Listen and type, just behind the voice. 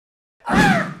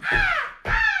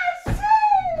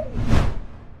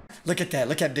Look at that.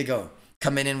 Look at Big O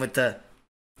coming in with the.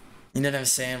 You know what I'm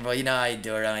saying, bro? You know how I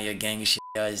do around your gang shit.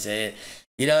 You know what I say?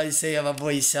 You know what I'm saying? My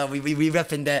boy Sal. We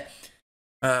repping that.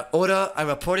 Oda, I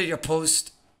reported your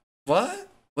post. What?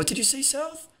 What did you say,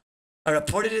 South? I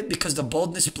reported it because the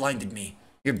baldness blinded me.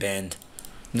 You're banned.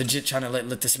 Legit trying to let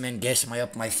this man guess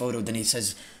my photo. Then he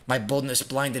says my baldness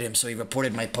blinded him, so he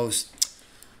reported my post.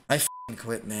 I f***ing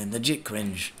quit, man. Legit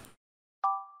cringe.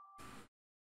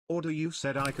 Order, you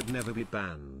said I could never be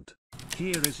banned.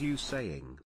 Here is you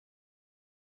saying.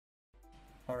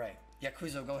 Alright.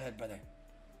 Yakuza, go ahead, brother.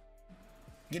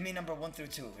 Give me number 1 through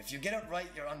 2. If you get it right,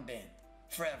 you're unbanned.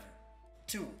 Forever.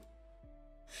 2.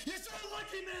 You're so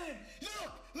lucky, man!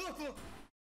 Look!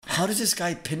 How does this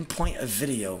guy pinpoint a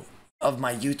video of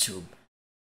my YouTube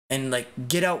and like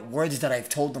get out words that I've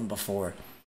told him before,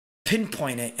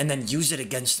 pinpoint it, and then use it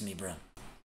against me, bro?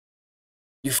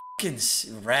 You fucking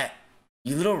rat.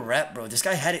 You little rat, bro. This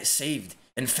guy had it saved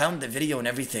and found the video and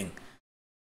everything.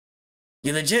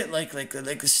 You legit like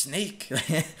a snake.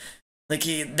 Like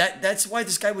that's why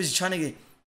this guy was trying to get.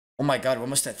 Oh my god, we're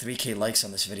almost at 3K likes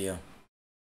on this video.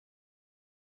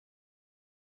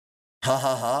 Ha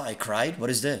ha ha, I cried? What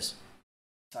is this?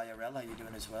 Sayarella, how you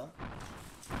doing as well?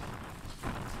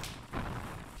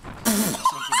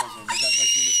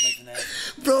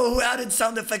 Bro, who added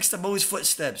sound effects to Mo's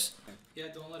footsteps? Yeah,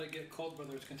 don't let it get cold,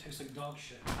 brother. It's gonna taste like dog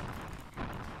shit.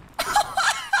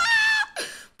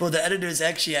 Bro, the editor is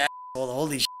actually an asshole.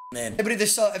 Holy shit, man. Everybody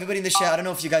in the chat, I don't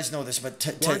know if you guys know this, but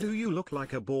why do you look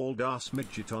like a bald ass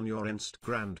midget on your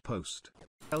Instagram post?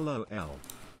 LOL.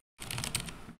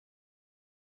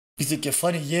 You think you're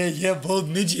funny? Yeah, bald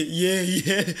midget.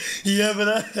 Yeah,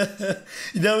 but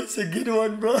that was a good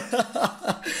one, bro.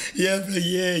 Yeah, but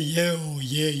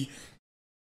yeah.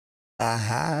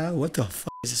 Aha, what the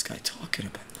fuck is this guy talking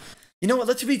about? You know what?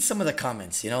 Let's read some of the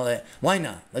comments. You know, why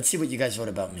not? Let's see what you guys wrote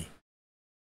about me.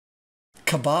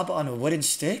 Kebab on a wooden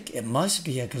stick? It must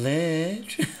be a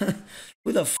glitch.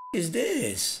 Who the fuck is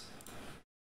this?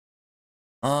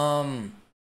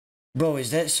 Bro,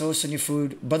 is that sauce on your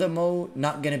food? Brother Mo,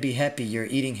 not gonna be happy you're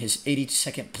eating his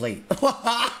 82nd plate.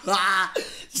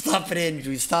 Stop it in,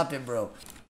 dude. Stop it, bro.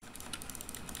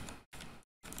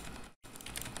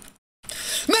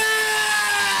 Man!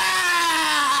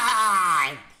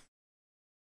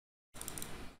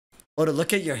 Oh, to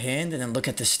look at your hand and then look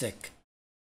at the stick.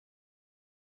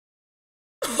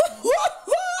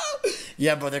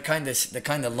 Yeah, bro, they're kind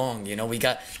of long, you know. We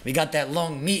got that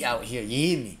long meat out here. You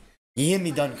hear me? You hear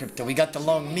me, Dun Crypto? We got the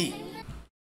long meat.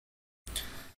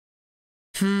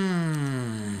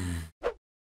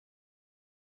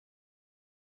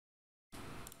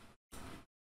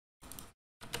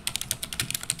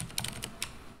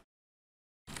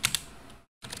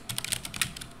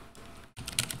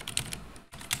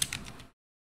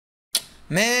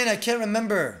 Man, I can't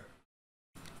remember.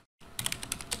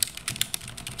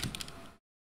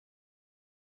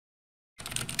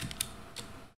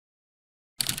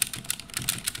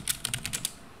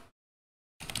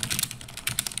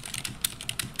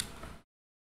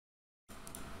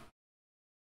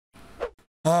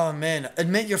 Oh man,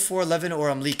 admit you're 4'11" or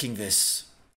I'm leaking this.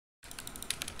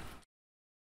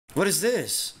 What is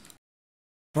this?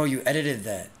 Bro, you edited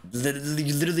that.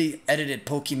 You literally edited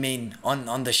Pokimane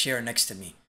on the share next to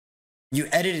me. You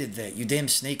edited that, you damn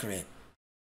snake rat.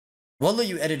 Wallah,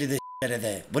 you edited the shit out of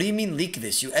that. What do you mean leak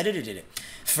this? You edited it.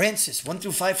 Francis, 1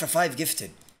 through 5 for 5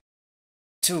 gifted.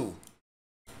 2.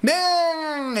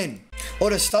 Man!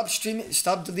 Oda, stop streaming,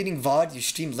 stop deleting VOD. You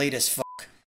stream late as fuck.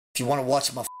 If you want to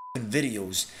watch my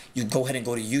videos, you go ahead and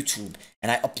go to YouTube, and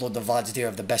I upload the VODs there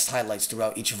of the best highlights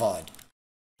throughout each VOD.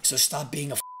 So stop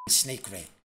being a snake rat.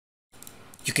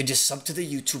 You can just sub to the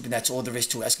YouTube, and that's all there is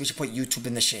to it. Ask me to put YouTube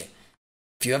in the share.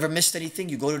 If you ever missed anything,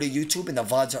 you go to the YouTube, and the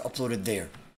VODs are uploaded there.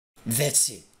 That's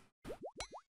it.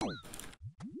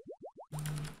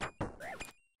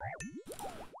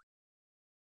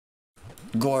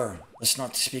 Gore, let's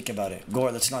not speak about it.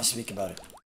 Gore, let's not speak about it.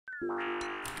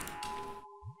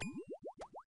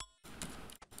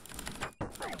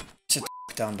 Sit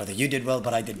down, brother. You did well,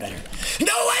 but I did better.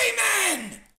 No way,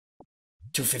 man!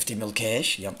 250 mil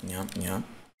cash. Yup.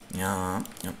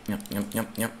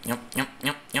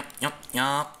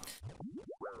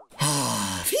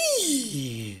 Ah,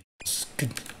 feels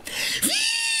good.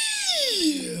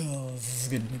 Feels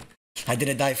good. I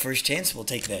didn't die first chance. We'll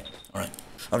take that.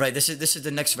 All right. This is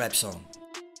the next rap song.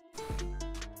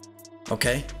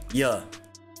 Okay. Yeah.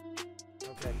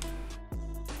 Okay.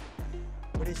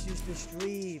 British used to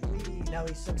stream. Now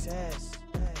he sucks ass.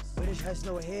 British has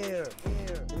no hair.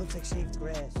 It looks like shaved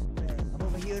grass. I'm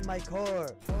over here in my car,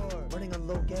 running on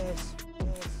low gas.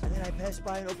 And then I pass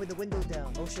by and open the window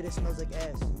down. Oh shit, it smells like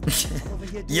ass. I'm over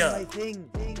here doing my thing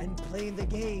and playing the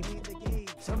game.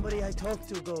 Somebody I talk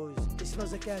to goes, it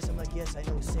smells like ass. I'm like, yes, I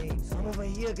know, same. I'm over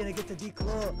here gonna get the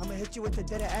declaw. I'm gonna hit you with the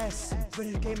dead ass.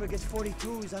 British gamer gets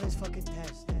 42s on his fucking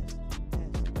test.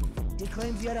 He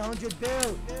claims he had 100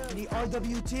 bill and he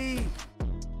RWT.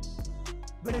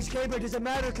 British gamer doesn't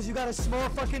matter because you got a small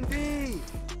fucking B.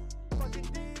 Fucking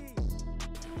D.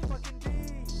 Fucking D.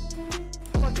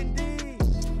 Fucking D.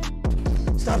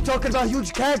 Stop talking about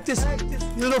huge cactus,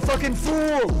 you little fucking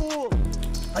fool.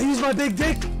 I use my big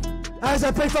dick as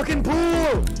I play fucking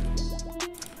pool.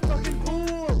 Fucking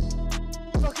pool.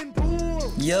 Fucking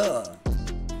pool. Yeah.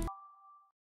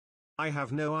 I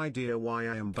have no idea why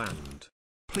I am banned.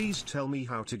 Please tell me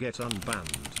how to get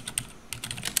unbanned.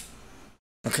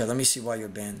 Okay, let me see why you're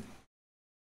banned.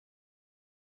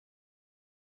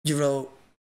 You wrote,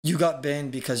 you got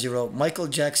banned because you wrote, Michael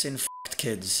Jackson f***ed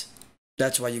kids.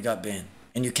 That's why you got banned.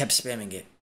 And you kept spamming it.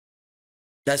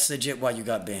 That's legit why you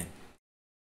got banned.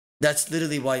 That's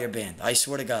literally why you're banned. I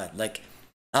swear to God. Like,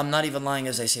 I'm not even lying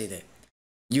as I say that.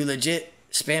 You legit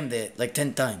spammed it like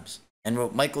 10 times. And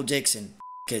wrote, Michael Jackson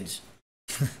kids.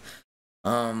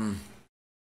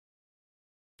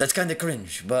 That's kind of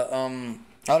cringe. But,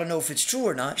 I don't know if it's true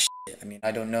or not. Shit. I mean,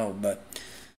 I don't know, but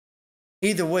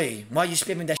either way, why are you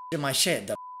spamming that shit in my chat?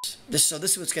 So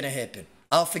this is what's gonna happen.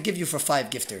 I'll forgive you for 5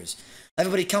 gifters.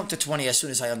 Everybody count to 20 as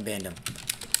soon as I unban them.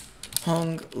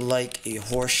 Hung like a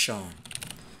horse Sean.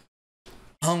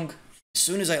 Hung, as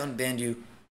soon as I unban you,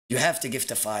 you have to gift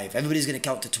to 5. Everybody's gonna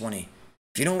count to 20.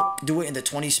 If you don't do it in the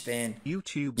 20 span,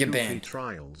 YouTube you're banned.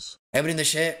 Trials. Everybody in the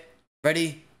chat,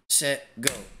 ready, set,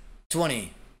 go.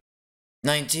 20,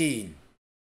 19,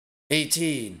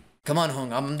 18. Come on,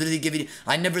 Hung. I'm literally giving you...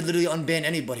 I never literally unban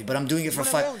anybody, but I'm doing it for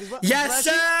 5. Yes,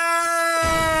 sir!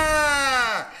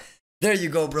 There you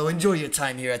go, bro. Enjoy your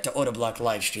time here at the Odablock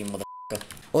live stream, motherfucker.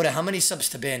 Oda, how many subs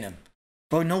to ban him?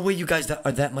 Bro, no way you guys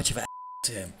are that much of a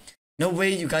to him. No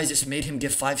way you guys just made him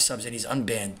give 5 subs and he's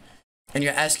unbanned. And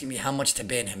you're asking me how much to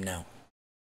ban him now.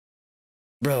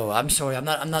 Bro, I'm sorry. I'm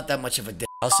not that much of a dick.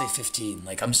 I'll say 15.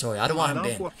 Like, I'm sorry. I don't want him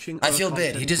banned. I feel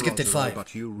bad. He just gifted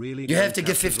 5. You have to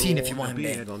give 15 if you want him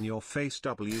banned.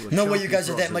 No way you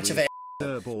guys are that much of a...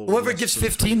 Whoever gives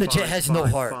 15 legit has no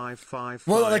heart.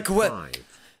 Well, like,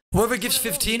 whoever gives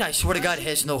 15, I swear to God,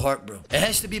 has no heart, bro. It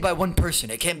has to be by one person.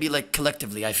 It can't be, like,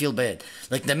 collectively. I feel bad.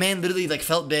 Like, the man literally, like,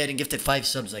 felt bad and gifted 5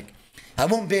 subs. Like, I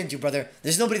won't ban you, brother.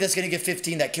 There's nobody that's gonna give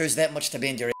 15 that cares that much to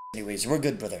ban your ass anyways. We're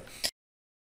good, brother.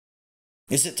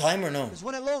 Is it time or no? There's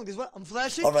one along. There's one. I'm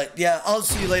flashing. Alright, yeah, I'll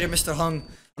see you later, Mr. Hung.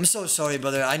 I'm so sorry,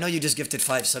 brother. I know you just gifted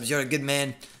 5 subs. You're a good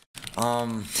man.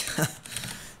 Do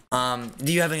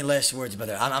you have any last words,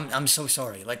 brother? I'm so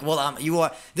sorry. Like, well, you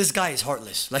are. This guy is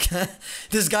heartless. Like,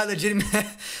 this guy legitimately,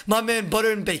 my man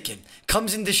Butter and Bacon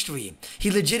comes in the stream.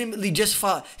 He legitimately just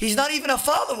he's not even a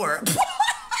follower.